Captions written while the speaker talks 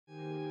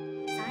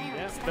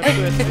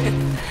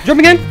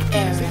Jumping in.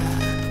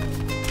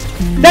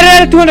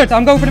 Dead, 200.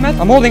 I'm going for the mat.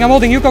 I'm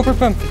holding. You go for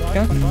pump.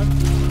 Okay.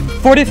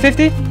 40,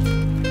 50.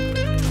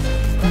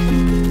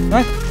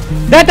 Nice.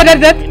 Dead.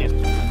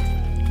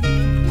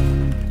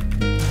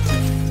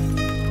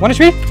 1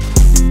 HP.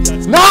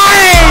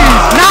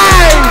 Nice!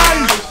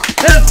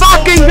 Let's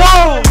fucking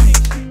go!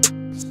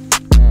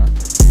 Yeah.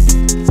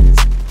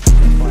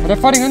 They're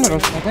fighting under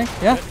us, I think.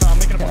 Yeah?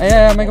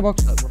 Yeah, make a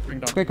box.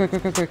 Quick. Come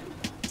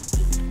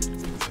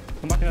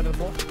back into the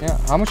ball. Yeah,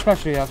 how much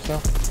splash do you have still?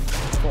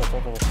 4.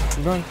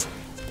 I'm going.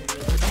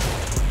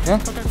 Yeah?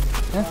 Okay.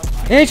 Yeah?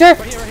 Right here!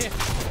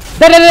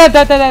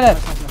 Dead!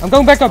 I'm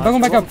going back up,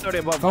 Going back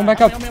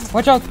up.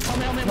 Watch out!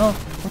 No,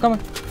 I'm coming.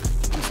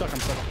 I'm stuck.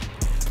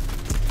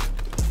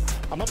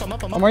 I'm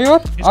up. Are you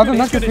up? I have a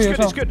medkit for you as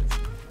well. Good.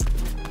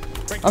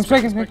 I'm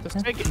striking.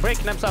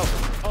 Break, Nebs out.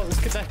 Oh, let's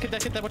get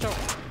that, watch out.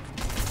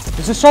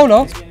 Is this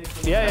solo?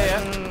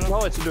 Yeah.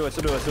 No, it's a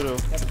duo.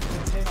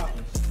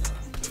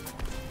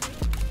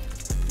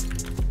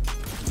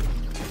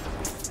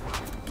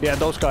 Yeah,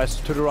 those guys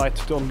to the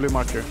right, on blue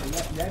marker.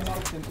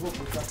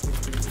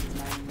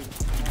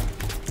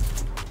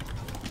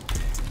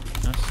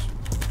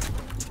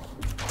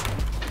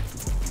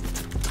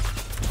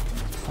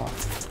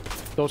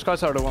 Those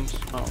guys are the ones.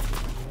 Oh.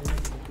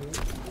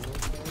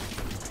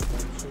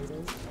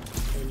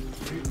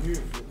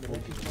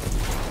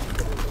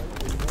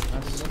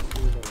 Nice.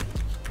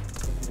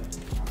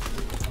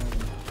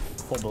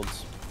 4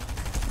 builds.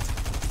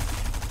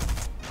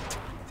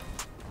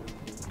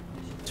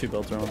 2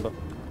 builds, remember.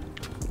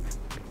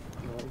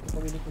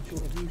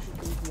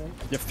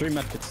 You have 3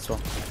 medkits as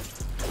well.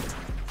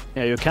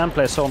 Yeah, you can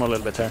play zone a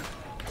little bit here.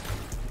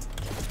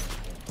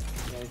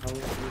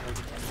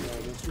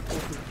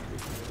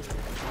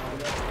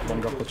 One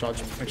drop will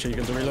charge. Make sure you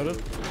get the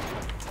reloaded.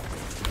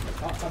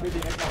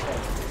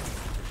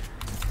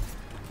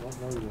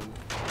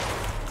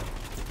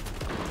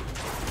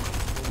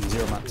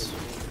 0 mats.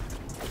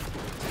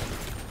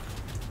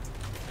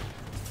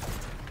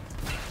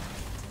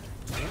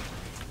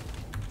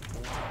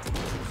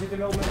 Er zitten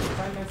wel mensen, er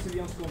zijn mensen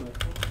die aan het komen.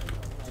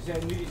 Ze zijn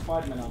nu die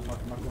Spider-Man aan het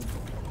pakken, maar kom.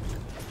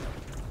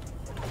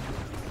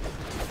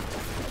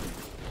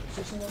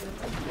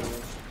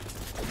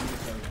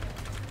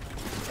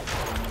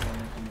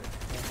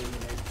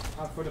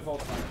 Ga voor de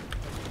valt.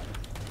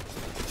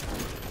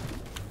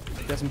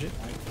 SMG?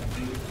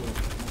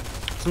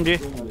 SMG.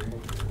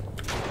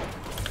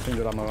 Can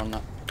you ammo on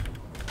that?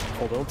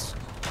 4 builds.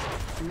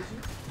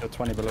 You're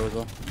 20 below as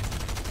well.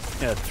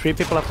 Yeah, 3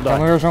 people have to Come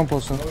die. here, zo'n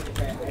posten.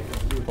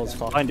 Builds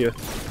far. Behind you.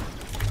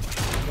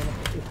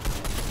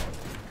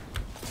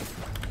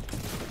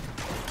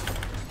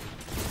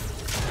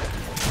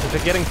 If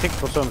they're getting picked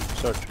for some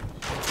search.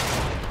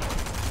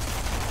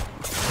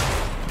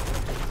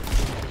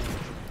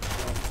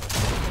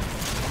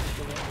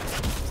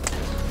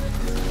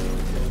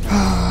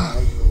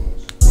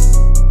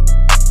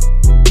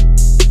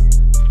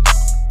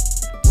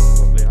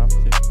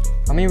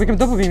 I mean, we can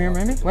double beam here,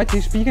 maybe. Wait,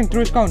 he's peeking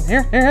through his cone.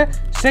 Here.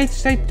 Stay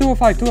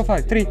 205.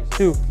 3,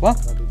 2, what?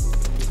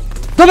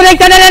 Double deck!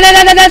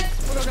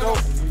 Let's go!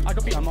 I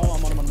got beat. I'm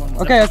on.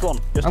 Okay, Just I'm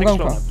take going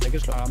slow. for. Take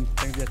it slow.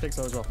 Take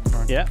slow as well.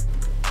 Right. Yeah.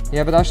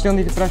 Yeah, but I still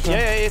need the pressure.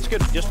 Yeah, it's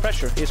good. Just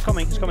pressure. He's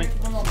coming.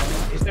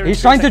 He's there.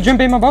 He's trying to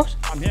jump in my box.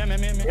 I'm here.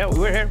 Yeah,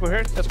 we're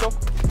here. Let's go.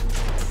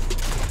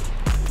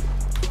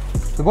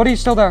 The body is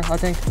still there, I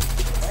think.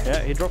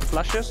 Yeah, he dropped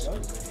flashes.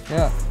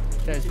 Yeah.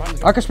 Yeah, he's behind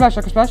us. I can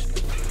splash.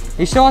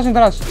 He still hasn't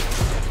rest.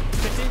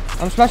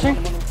 I'm splashing.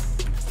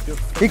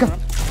 He go.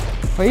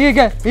 Oh, here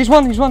again. He's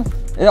one.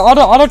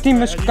 Other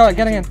team is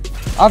getting in.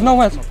 I have no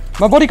meds.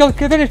 My body got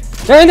finished.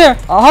 They're in there.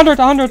 100.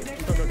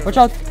 Watch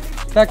out.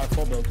 Back.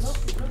 4 builds.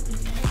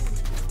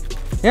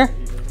 Here.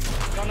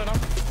 No.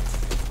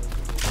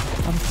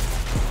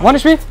 1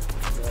 HP.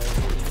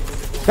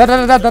 Dead.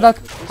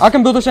 I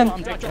can build this in.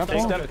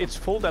 It's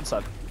full that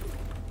side.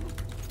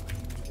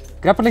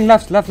 Grappling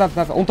left.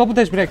 On top of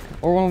this brick.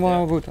 Or on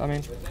wood, I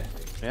mean.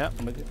 Yeah.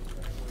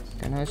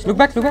 Okay, nice. Look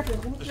back.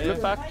 Just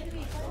look back.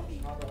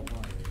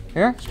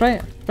 Here, spray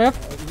up.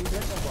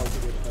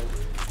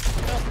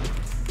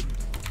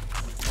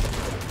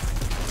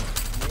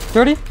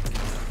 30.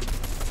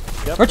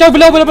 Yep. Watch out,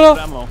 below.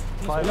 Ammo.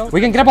 We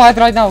can grapple height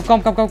right now.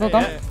 Come.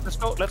 Yeah,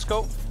 let's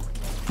go.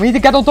 We need to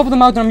get on top of the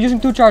mountain. I'm using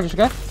 2 charges,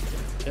 okay?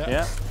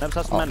 Yeah. Nebs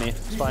has many.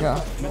 It's fine.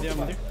 Yeah. With you.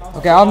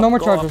 Okay, I have no more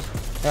Go charges.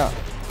 Yeah.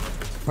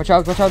 Watch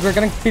out. We're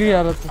getting period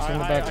in the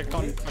I back.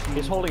 can't.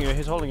 He's holding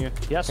you.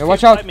 Yes. Yeah,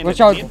 watch out.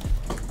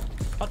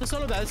 Oh, the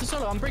solo there. It's a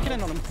solo. I'm breaking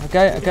in on him.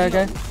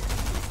 Okay.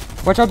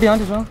 Watch out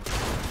behind as well.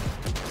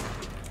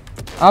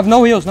 I have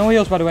no heals,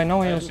 by the way,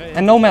 no heals.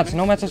 And no mats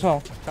as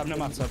well. I have no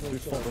mats, I have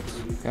 4 builds.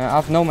 Yeah, I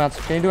have no mats.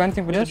 Can you do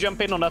anything for this?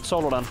 Jump in on that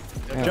solo then.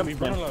 Yeah. Jump We in.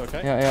 run low,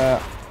 okay? Yeah.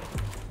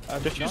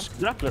 Just Use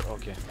grappler.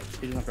 Okay.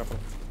 He did not grapple.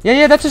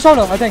 Yeah, that's a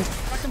solo, I think.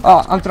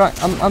 Oh, I'm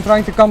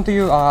trying to come to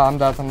you. Ah, I'm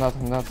dead.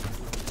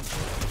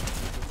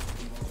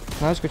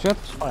 Nice, good shot.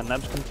 It's fine.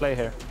 Nebs can play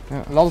here.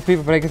 Yeah, a lot of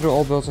people breaking through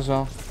old builds as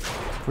well.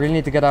 Really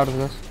need to get out of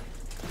this.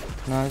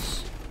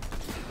 Nice.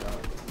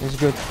 This is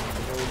good.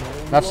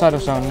 Left side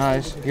of zone,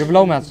 nice. You're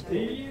below mats.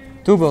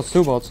 2 builds,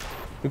 2 builds.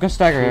 You can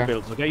stagger Two here.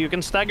 builds, okay? You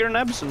can stagger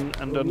Nebs and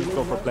then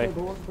go for play.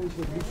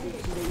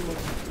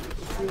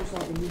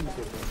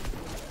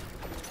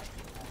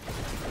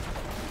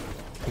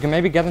 You can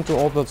maybe get into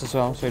all builds as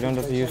well, so you don't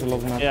have to use a lot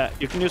of mats. Yeah,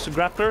 you can use a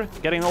grappler,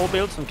 getting all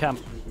builds and camp.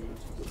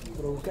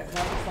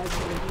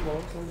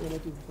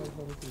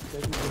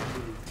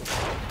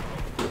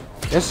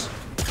 Yes?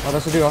 Oh,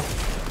 that's a duo.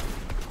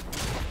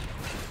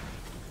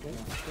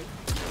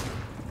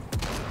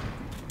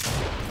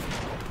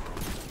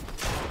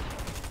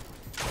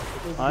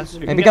 Nice.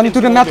 Maybe get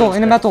into the metal,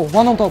 in the metal.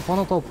 One on top, one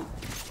on top.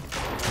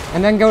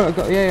 And then go,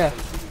 yeah.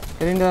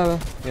 Get in the,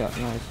 yeah,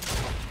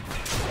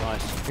 nice.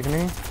 Nice.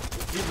 Beginning.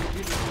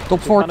 Top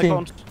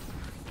 14.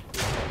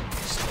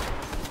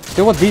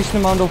 Still a decent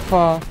amount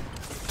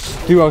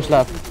of duos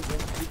left.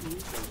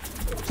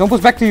 Don't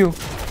push back to you.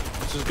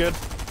 This is good.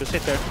 Just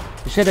sit there.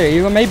 You sit there,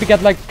 you will maybe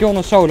get like kill on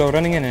a solo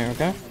running in here,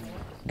 okay?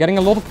 Getting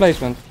a lot of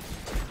placement.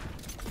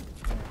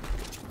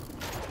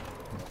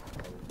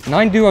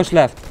 9 duos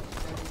left.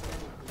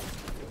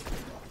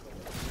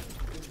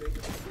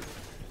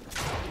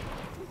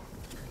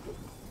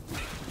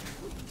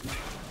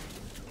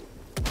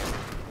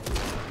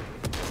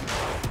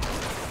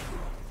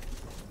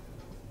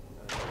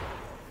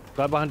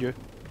 Guy behind you.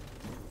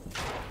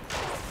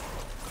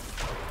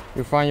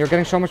 You're fine, you're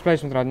getting so much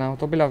placement right now,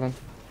 top 11.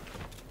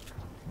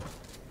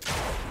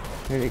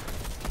 Really.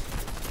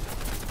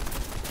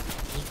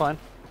 This is fine.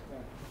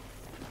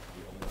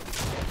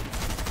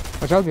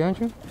 Watch out behind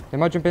you, they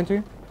might jump into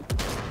you.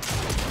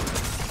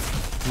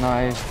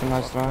 Nice,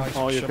 nice try.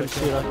 Oh, you can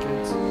see that.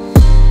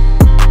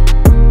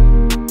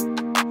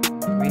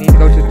 We need to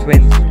go to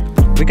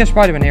twins. We can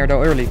Spider-Man here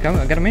though early, come,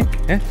 get him in,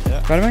 yeah?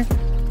 Spider-Man?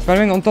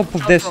 Spider-Man on top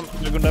of this.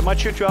 They might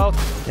shoot you out.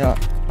 Yeah,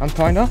 I'm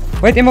fine though.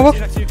 Wait, in my box.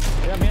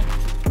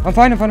 I'm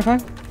fine.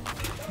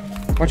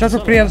 Watch out for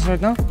pre-edits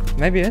right now.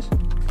 Maybe he is.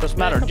 Doesn't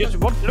matter. Just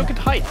look at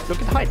height.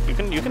 Look at height. You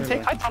can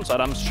take height from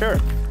side, I'm sure.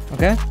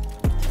 Okay.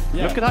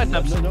 Look at height,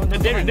 Nebs.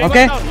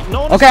 Okay.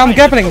 Okay, I'm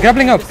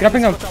grappling up.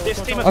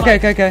 This team is Okay.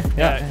 fine.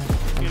 Yeah.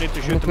 You need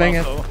to I'm shoot playing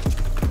them it. out,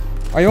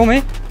 though. Are you on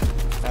me?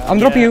 I'm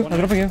dropping you.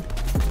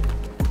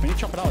 Can you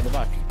chop it out at the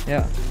back?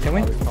 Yeah. Can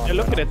we? Yeah,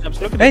 look at it,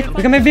 Nebs. Look at Hey, it. you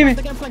can maybe beam me.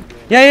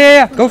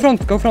 Yeah. Go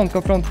front.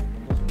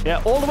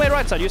 Yeah, all the way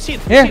right side. You see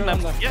it. Here. You see it,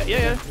 Nebs.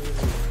 Yeah.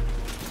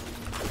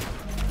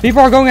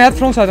 People are going ahead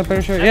front side, I'm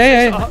pretty sure.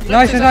 Yeah.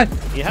 Nice.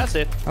 He has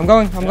it. I'm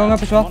going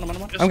up as well.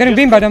 Just- I'm getting just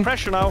beamed by put them.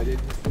 Pressure now.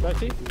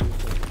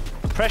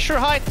 Pressure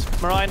height,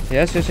 Merijn.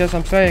 Yes,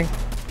 I'm staying.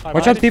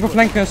 Watch out, people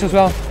flanking us as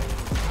well.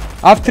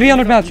 I have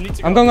 300 mats.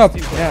 I'm going up.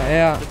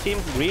 Yeah. The team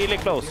really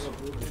close.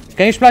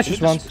 Can you splash You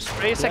us need to once?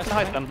 spray second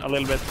height then a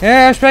little bit.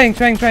 Yeah, spraying.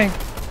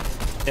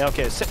 Yeah,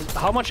 okay.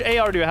 How much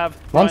AR do you have?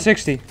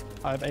 160.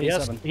 I have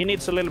Yes, 87. he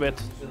needs a little bit.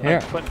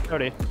 Here. Like 20,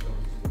 30.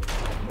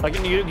 Like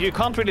you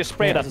can't really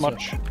spray Yeah, that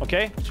much,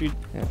 okay? So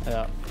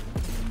Yeah.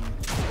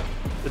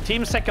 the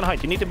team's second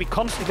height. You need to be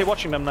constantly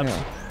watching them, Nebs.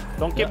 Yeah.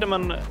 Don't give them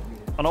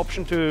an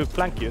option to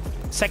flank you.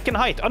 Second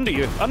height, under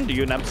you,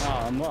 Nebs.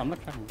 No, I'm not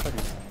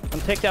cracking.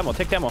 And take the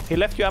ammo. He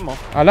left you ammo.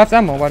 I left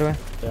ammo, by the way.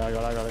 Yeah, I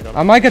got it.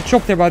 I might get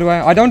chopped here, by the way.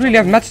 I don't really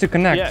have mats to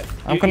connect. Yeah,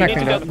 I'm connecting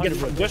you that. need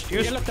to just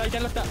use.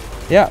 Get left that.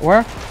 Yeah,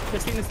 where?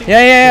 This team.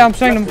 Yeah, I'm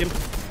saying them.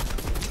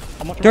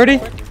 I'm watching 30.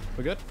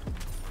 We're good?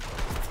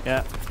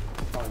 Yeah.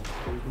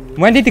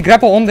 We need to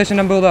grapple on this and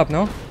then build up,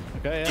 no?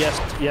 Okay, yeah.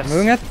 Yes.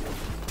 Moving it.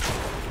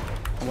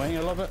 I'm waiting a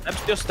little bit.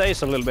 Nebs just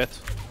stays a little bit.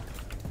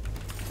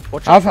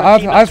 Watch I've- out for the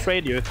team that I've-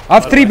 sprayed you. I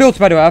have by the 3 way. builds,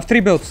 by the way. I have 3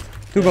 builds.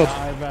 2 builds.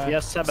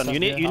 Yes, 7. You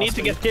need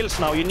to get kills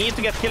now. You need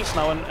to get kills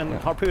now and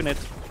harpoon it.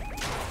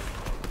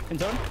 In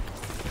turn?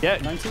 Yeah.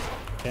 90?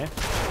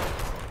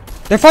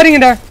 They're fighting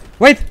in there.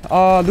 Wait.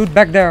 Loot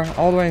back there,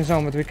 all the way in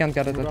zone, but we can't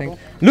get it, I think.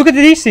 Look at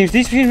these teams.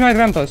 These teams might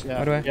ramp us,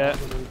 by the way. Yeah.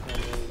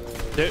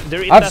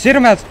 They're in I have that. 0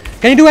 mats.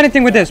 Can you do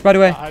anything with this, by the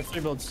way? I have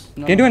 3 builds.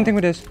 No, Can you do anything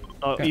with this?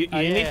 Oh, Okay. you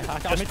need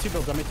I made 2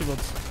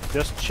 builds.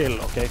 just chill,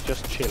 okay?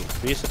 Just chill.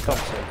 Reset comes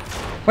here.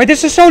 Wait,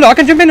 this is solo. I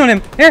can jump in on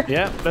him. Here.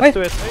 Yeah, let's Wait.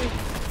 do it.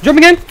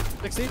 Jumping in.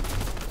 60?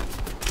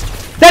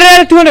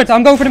 There, 200.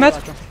 I'm going for the mats.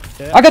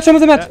 Yeah. I got some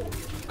of the mats.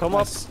 Come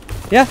up.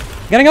 Yeah.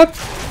 Getting up.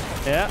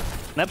 Yeah.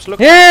 Nebs, look.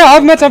 Yeah, I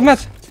have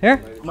mats.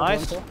 Here.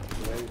 Nice.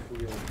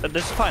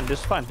 This is fine.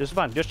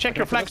 Just check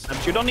your flanks,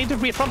 Nebs. You don't need to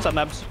be front side,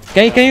 Nebs.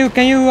 Can you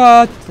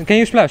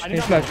splash? I Can need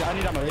you splash? ammo. I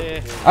need ammo.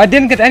 Yeah. I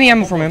didn't get any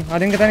ammo from him.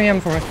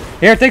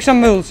 Here, take some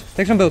builds.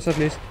 At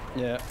least.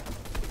 Yeah.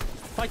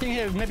 Fighting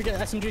here. Maybe get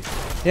SMG.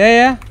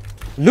 Yeah.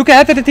 Look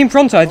ahead at the team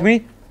front side.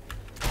 Me.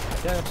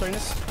 Yeah, I'm throwing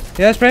this.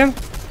 Yeah, spray him.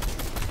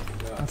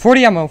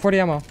 40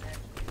 ammo.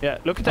 Yeah,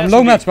 look at that. I'm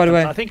low mats, by the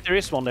way. I think there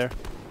is one there.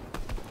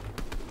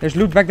 There's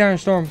loot back there in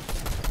storm.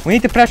 We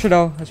need the pressure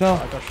though, as well.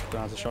 I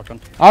got the shotgun.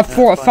 I have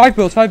 5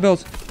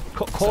 builds.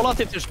 Call out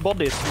if there's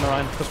bodies,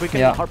 Merijn, because we can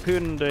Yeah.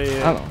 harpoon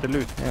the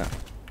loot. Yeah.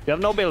 You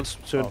have no builds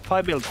soon.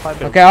 5 builds.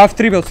 Okay, I have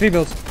 3 builds.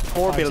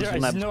 4 builds, Zero,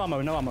 Nebs. no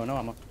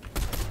ammo.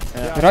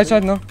 The right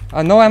side, no.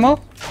 No ammo.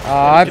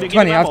 I have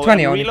 20. I have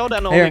 20 only. Reload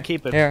and Here, only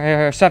keep it.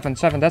 here. 7.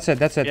 That's it.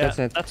 That's Yeah,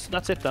 it.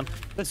 that's it then.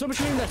 There's so much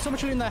loot in there, so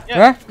much loot in there.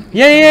 Where?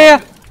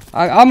 Yeah.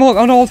 I'm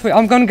gonna hold for you.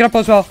 I'm gonna grapple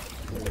as well.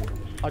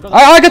 I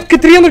I got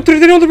 300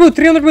 boot.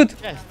 300 boot.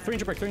 Yeah,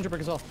 300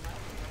 brick as well.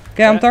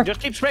 Okay, I'm there. Just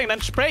keep spraying then.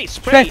 Spray.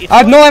 I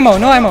have no ammo.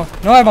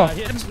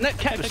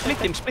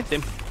 Split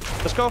him.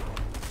 Let's go.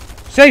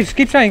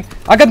 Keep saying.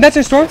 I got nets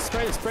in store.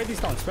 Spray these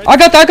down. I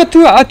got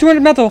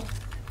 200 metal.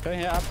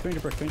 Okay, yeah, I have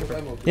 300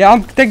 brick. Yeah,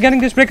 I'm getting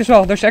this brick as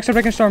well. There's extra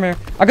brick in storm here.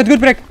 I got good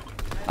brick.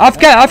 I've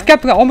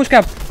cap, almost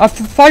cap. I have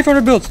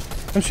 500 builds.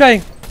 I'm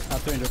saying. I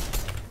have 300.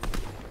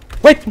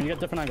 Wait. Can you get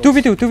different angles?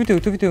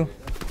 2v2.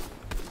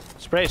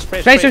 Spray.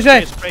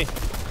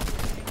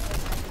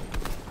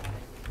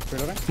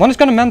 Reloading. One is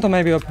gonna mantle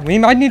maybe up. We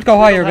might need to go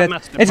higher a bit.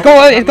 It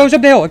goes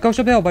up the hill. It goes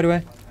up the hill, by the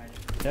way.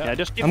 Yeah,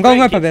 just keep I'm going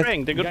spraying, up a bit.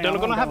 spraying. They're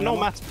gonna have no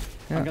mats.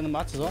 I'm getting the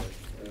mats as well.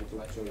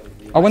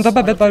 I went up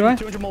a bit, by the way.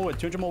 200 more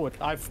wood.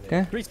 I have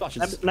 3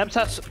 splashes. Nebs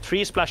has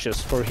 3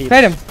 splashes for heat.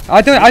 Trade him.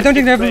 I don't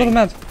think they have a little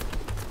mat.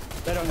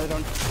 They don't.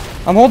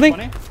 I'm holding.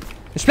 20?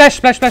 Splash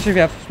if you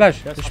have.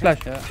 Splash. Yes, Just splash.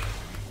 Yeah.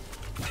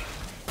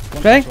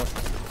 Trade.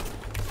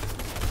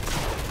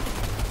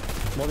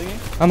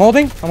 I'm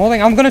holding.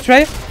 I'm gonna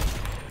trade.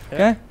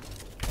 Okay.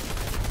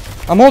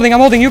 I'm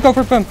holding. You go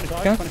for pump. 25,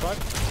 Okay. 25.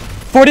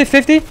 40,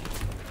 50.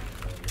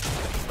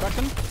 Crack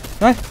them.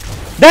 Nice.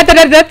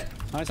 Dead.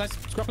 Nice.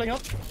 Scrappling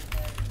up.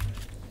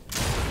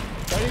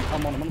 30.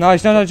 I'm on.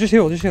 Nice. No, just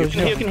heal. You can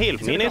heal.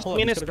 Minus.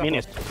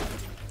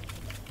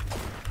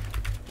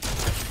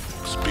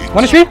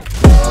 One HP.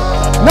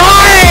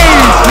 Nice!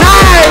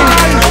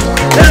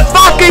 Let's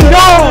fucking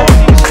go!